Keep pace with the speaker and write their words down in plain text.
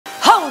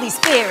Holy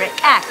Spirit,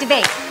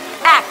 activate,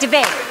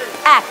 activate,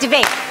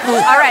 activate.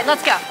 All right,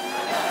 let's go.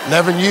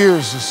 11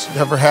 years, this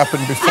never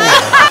happened before.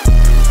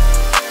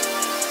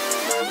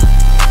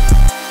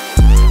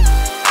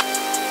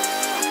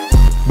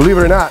 Believe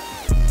it or not,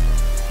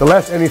 the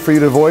last enemy for you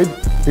to avoid,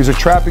 these are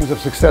trappings of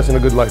success in a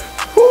good life.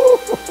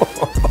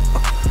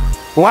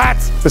 What?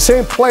 The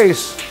same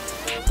place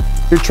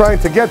you're trying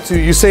to get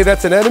to, you say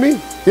that's an enemy?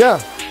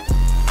 Yeah.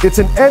 It's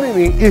an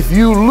enemy if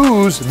you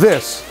lose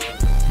this.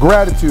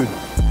 Gratitude,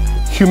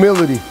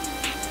 humility.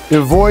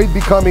 Avoid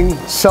becoming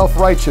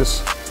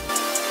self-righteous.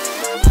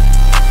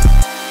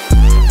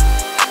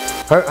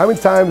 How many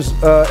times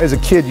as a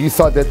kid you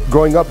thought that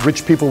growing up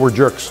rich people were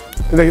jerks?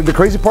 And the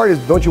crazy part is,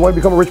 don't you want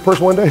to become a rich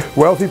person one day?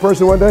 Wealthy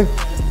person one day?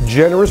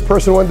 Generous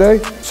person one day?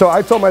 So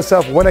I told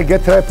myself, when I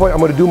get to that point, I'm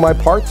going to do my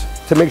part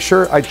to make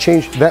sure I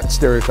change that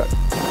stereotype.